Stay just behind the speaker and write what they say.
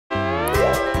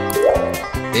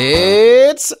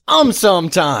It's AumSum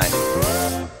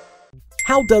time!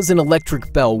 How does an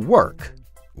electric bell work?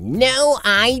 No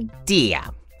idea.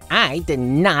 I did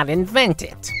not invent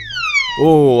it.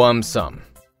 Oh, AumSum.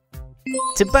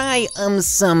 To buy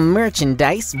AumSum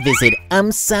merchandise, visit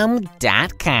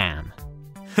AumSum.com.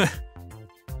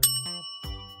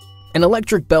 An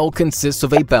electric bell consists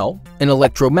of a bell, an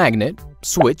electromagnet,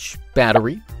 switch,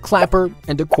 battery, clapper,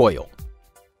 and a coil.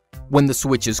 When the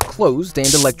switch is closed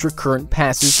and electric current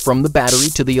passes from the battery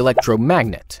to the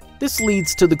electromagnet, this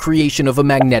leads to the creation of a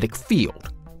magnetic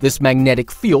field. This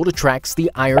magnetic field attracts the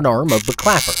iron arm of the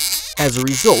clapper. As a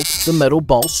result, the metal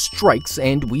ball strikes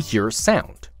and we hear a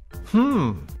sound.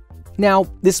 Now,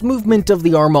 this movement of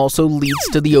the arm also leads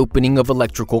to the opening of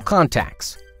electrical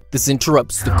contacts. This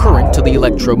interrupts the current to the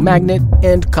electromagnet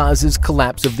and causes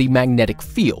collapse of the magnetic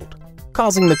field,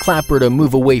 causing the clapper to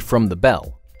move away from the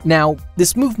bell. Now,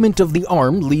 this movement of the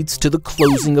arm leads to the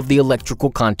closing of the electrical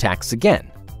contacts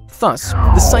again. Thus,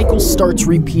 the cycle starts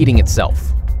repeating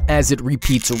itself. As it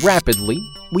repeats rapidly,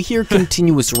 we hear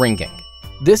continuous ringing.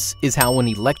 This is how an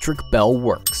electric bell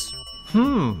works.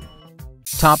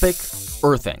 Topic: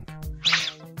 earthing.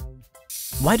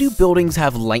 Why do buildings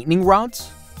have lightning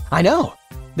rods? I know.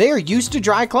 They are used to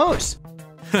dry clothes.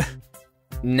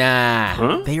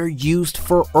 Nah, they are used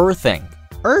for earthing.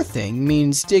 Earthing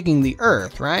means digging the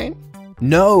earth, right?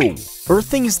 No,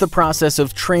 earthing is the process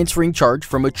of transferring charge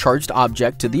from a charged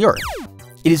object to the earth.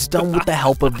 It is done with the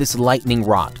help of this lightning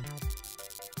rod.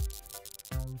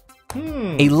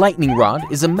 A lightning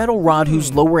rod is a metal rod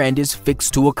whose lower end is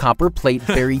fixed to a copper plate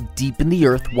buried deep in the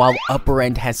earth while upper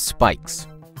end has spikes.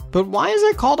 But why is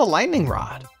it called a lightning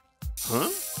rod?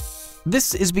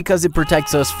 This is because it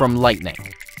protects us from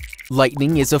lightning.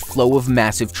 Lightning is a flow of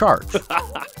massive charge.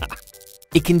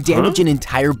 It can damage an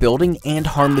entire building and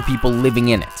harm the people living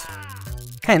in it.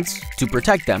 Hence, to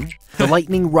protect them, the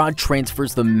lightning rod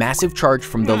transfers the massive charge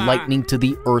from the lightning to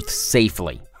the earth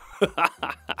safely.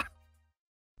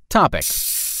 Topic: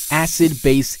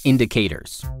 acid-base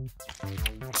indicators.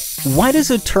 Why does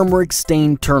a turmeric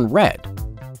stain turn red?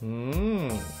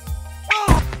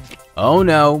 Oh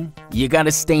no, you got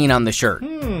a stain on the shirt.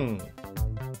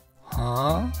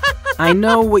 I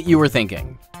know what you were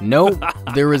thinking. Nope,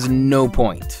 there is no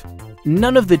point.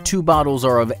 None of the two bottles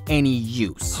are of any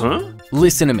use.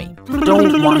 Listen to me.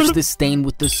 Don't wash the stain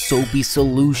with the soapy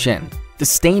solution. The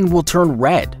stain will turn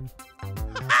red.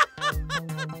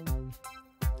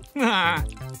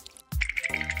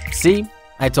 See?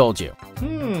 I told you.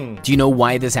 Do you know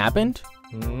why this happened?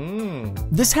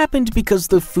 This happened because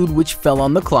the food which fell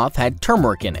on the cloth had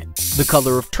turmeric in it. The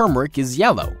color of turmeric is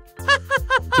yellow.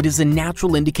 It is a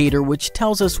natural indicator which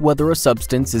tells us whether a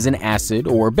substance is an acid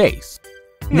or a base.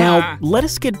 Now, let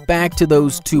us get back to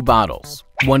those two bottles.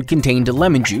 One contained a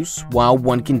lemon juice, while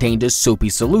one contained a soapy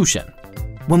solution.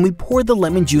 When we pour the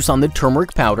lemon juice on the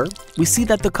turmeric powder, we see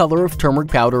that the color of turmeric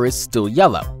powder is still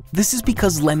yellow. This is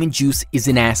because lemon juice is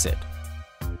an acid.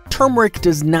 Turmeric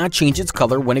does not change its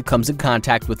color when it comes in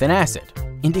contact with an acid,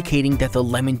 indicating that the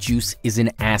lemon juice is an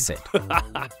acid.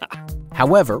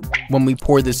 However, when we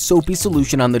pour the soapy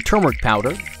solution on the turmeric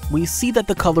powder, we see that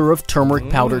the color of turmeric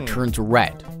powder turns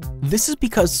red. This is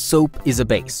because soap is a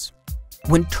base.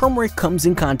 When turmeric comes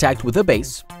in contact with a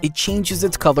base, it changes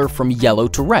its color from yellow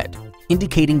to red,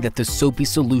 indicating that the soapy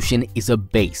solution is a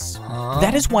base.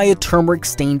 That is why a turmeric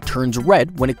stain turns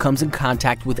red when it comes in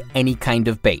contact with any kind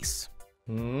of base.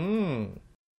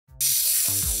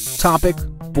 Topic: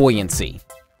 buoyancy.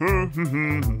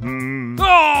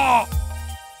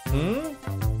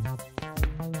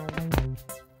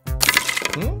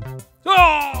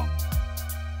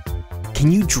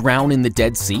 Can you drown in the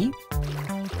Dead Sea?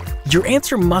 Your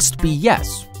answer must be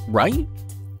yes, right?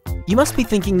 You must be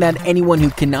thinking that anyone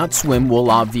who cannot swim will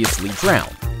obviously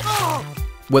drown,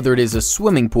 whether it is a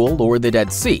swimming pool or the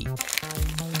Dead Sea.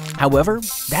 However,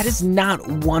 that is not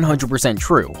 100%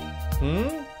 true.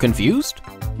 Confused?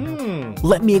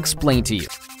 Let me explain to you.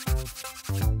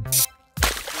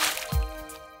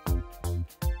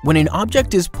 When an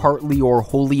object is partly or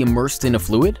wholly immersed in a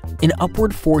fluid, an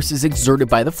upward force is exerted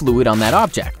by the fluid on that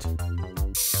object.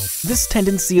 This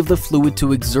tendency of the fluid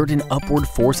to exert an upward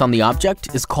force on the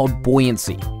object is called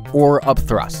buoyancy, or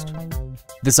upthrust.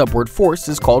 This upward force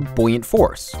is called buoyant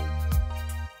force.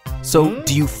 So,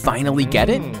 do you finally get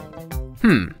it?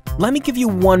 Let me give you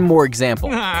one more example.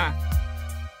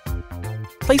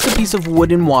 Place a piece of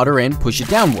wood in water and push it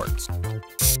downwards.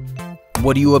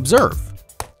 What do you observe?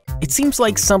 It seems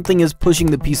like something is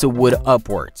pushing the piece of wood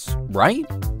upwards, right?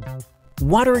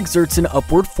 Water exerts an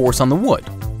upward force on the wood.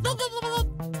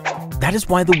 That is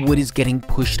why the wood is getting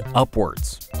pushed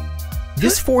upwards.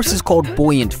 This force is called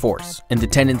buoyant force, and the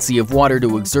tendency of water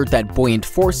to exert that buoyant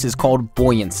force is called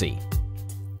buoyancy.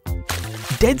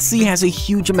 Dead Sea has a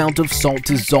huge amount of salt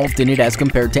dissolved in it as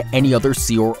compared to any other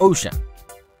sea or ocean.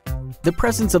 The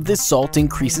presence of this salt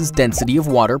increases density of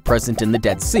water present in the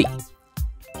Dead Sea.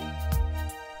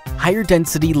 Higher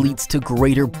density leads to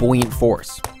greater buoyant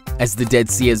force. As the Dead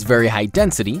Sea has very high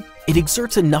density, it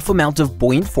exerts enough amount of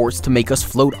buoyant force to make us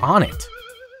float on it.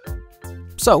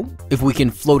 So, if we can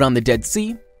float on the Dead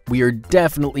Sea, we are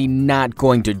definitely not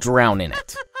going to drown in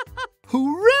it.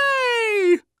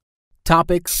 Hooray!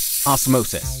 Topic: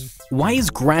 osmosis. Why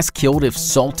is grass killed if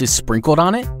salt is sprinkled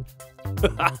on it?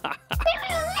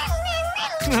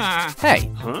 Hey,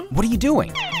 what are you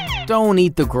doing? Don't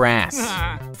eat the grass.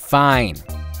 Fine.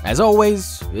 As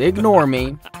always, ignore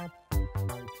me.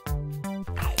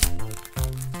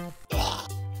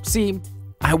 See,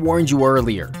 I warned you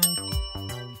earlier.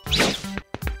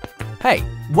 Hey,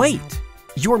 wait!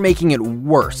 You're making it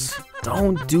worse.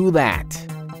 Don't do that.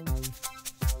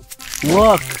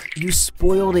 Look, you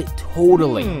spoiled it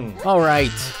totally. Alright,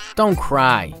 don't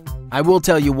cry. I will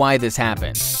tell you why this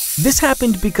happened. This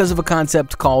happened because of a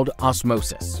concept called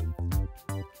osmosis.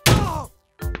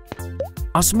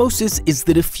 Osmosis is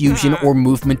the diffusion or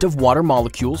movement of water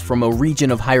molecules from a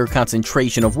region of higher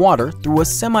concentration of water through a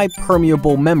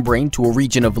semi-permeable membrane to a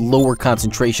region of lower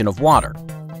concentration of water.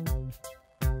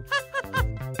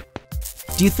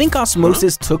 Do you think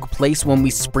osmosis took place when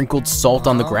we sprinkled salt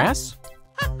on the grass?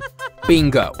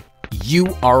 Bingo!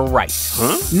 You are right.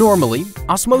 Normally,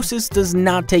 osmosis does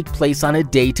not take place on a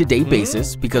day-to-day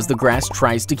basis because the grass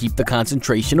tries to keep the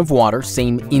concentration of water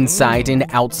same inside and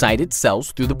outside its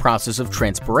cells through the process of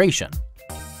transpiration.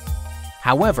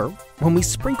 However, when we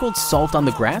sprinkled salt on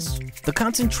the grass, the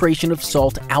concentration of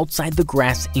salt outside the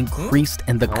grass increased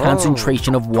and the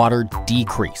concentration of water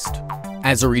decreased.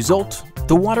 As a result,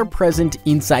 the water present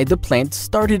inside the plant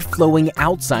started flowing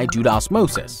outside due to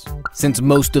osmosis. Since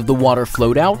most of the water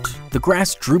flowed out, the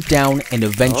grass drooped down and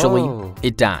eventually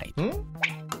it died.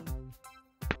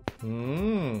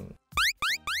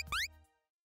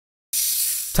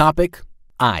 Topic: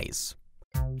 eyes.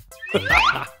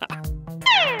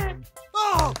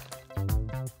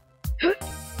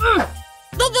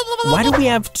 Why do we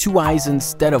have two eyes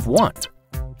instead of one?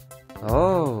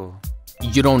 Oh.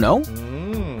 You don't know?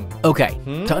 Okay,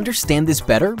 to understand this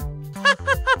better,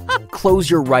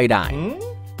 close your right eye.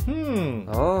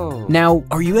 Oh. Now,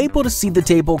 are you able to see the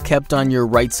table kept on your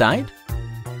right side?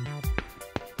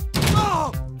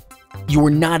 You were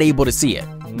not able to see it,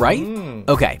 right?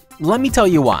 Okay, let me tell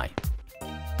you why.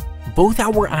 Both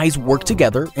our eyes work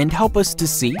together and help us to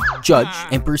see, judge,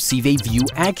 and perceive a view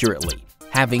accurately.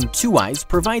 Having two eyes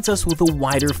provides us with a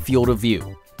wider field of view.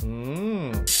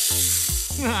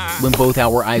 When both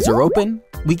our eyes are open,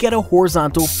 we get a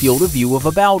horizontal field of view of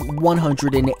about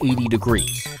 180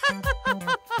 degrees.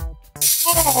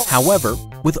 However,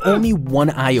 with only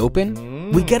one eye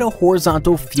open, we get a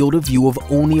horizontal field of view of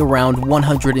only around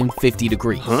 150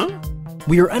 degrees.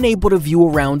 We are unable to view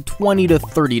around 20 to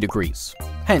 30 degrees.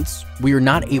 Hence, we are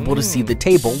not able to see the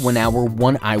table when our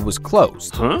one eye was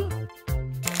closed.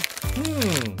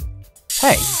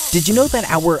 Hey, did you know that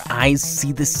our eyes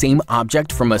see the same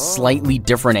object from a slightly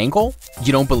different angle?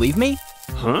 You don't believe me?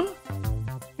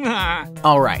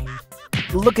 Alright,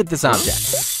 look at this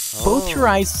object. Both your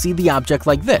eyes see the object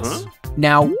like this.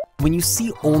 Now, when you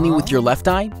see only with your left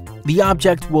eye, the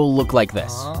object will look like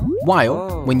this.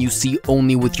 While, when you see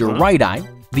only with your right eye,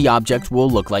 the object will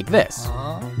look like this.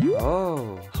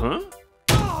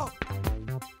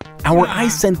 Our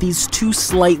eyes sent these two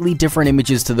slightly different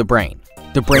images to the brain.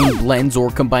 The brain blends or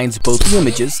combines both the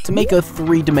images to make a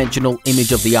three-dimensional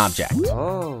image of the object.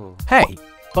 Hey,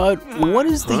 but what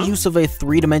is the use of a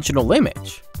three-dimensional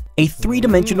image? A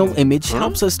three-dimensional image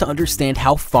helps us to understand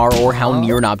how far or how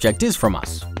near an object is from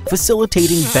us,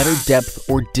 facilitating better depth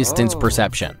or distance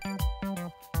perception.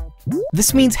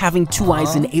 This means having two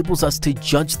eyes enables us to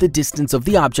judge the distance of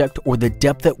the object or the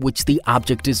depth at which the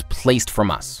object is placed from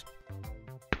us.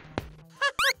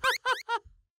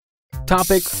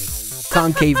 Topic: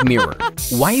 concave mirror.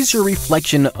 Why is your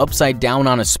reflection upside down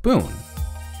on a spoon?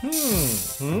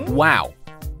 Wow,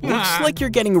 looks like you're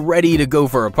getting ready to go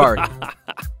for a party.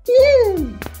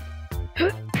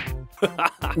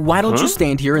 Why don't you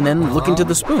stand here and then look into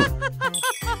the spoon?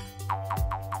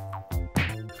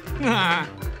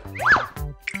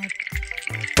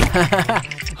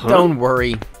 Don't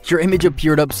worry, your image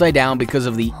appeared upside down because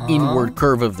of the inward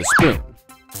curve of the spoon.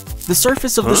 The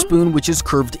surface of the spoon, which is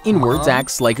curved inwards,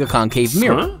 acts like a concave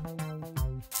mirror.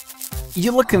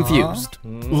 You look confused.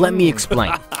 Let me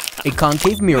explain. A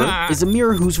concave mirror is a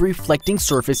mirror whose reflecting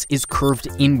surface is curved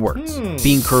inwards.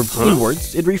 Being curved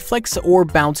inwards, it reflects or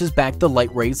bounces back the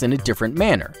light rays in a different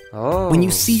manner. When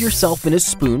you see yourself in a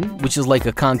spoon, which is like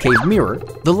a concave mirror,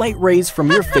 the light rays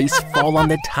from your face fall on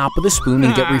the top of the spoon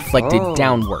and get reflected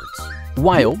downwards,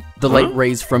 while the light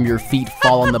rays from your feet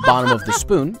fall on the bottom of the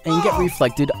spoon and get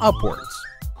reflected upwards.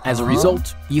 As a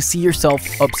result, you see yourself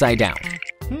upside down.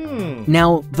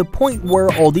 Now, the point where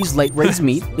all these light rays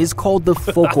meet is called the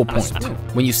focal point.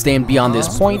 When you stand beyond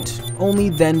this point, only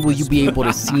then will you be able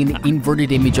to see an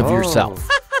inverted image of yourself.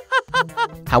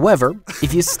 However,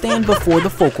 if you stand before the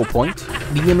focal point,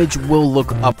 the image will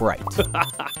look upright.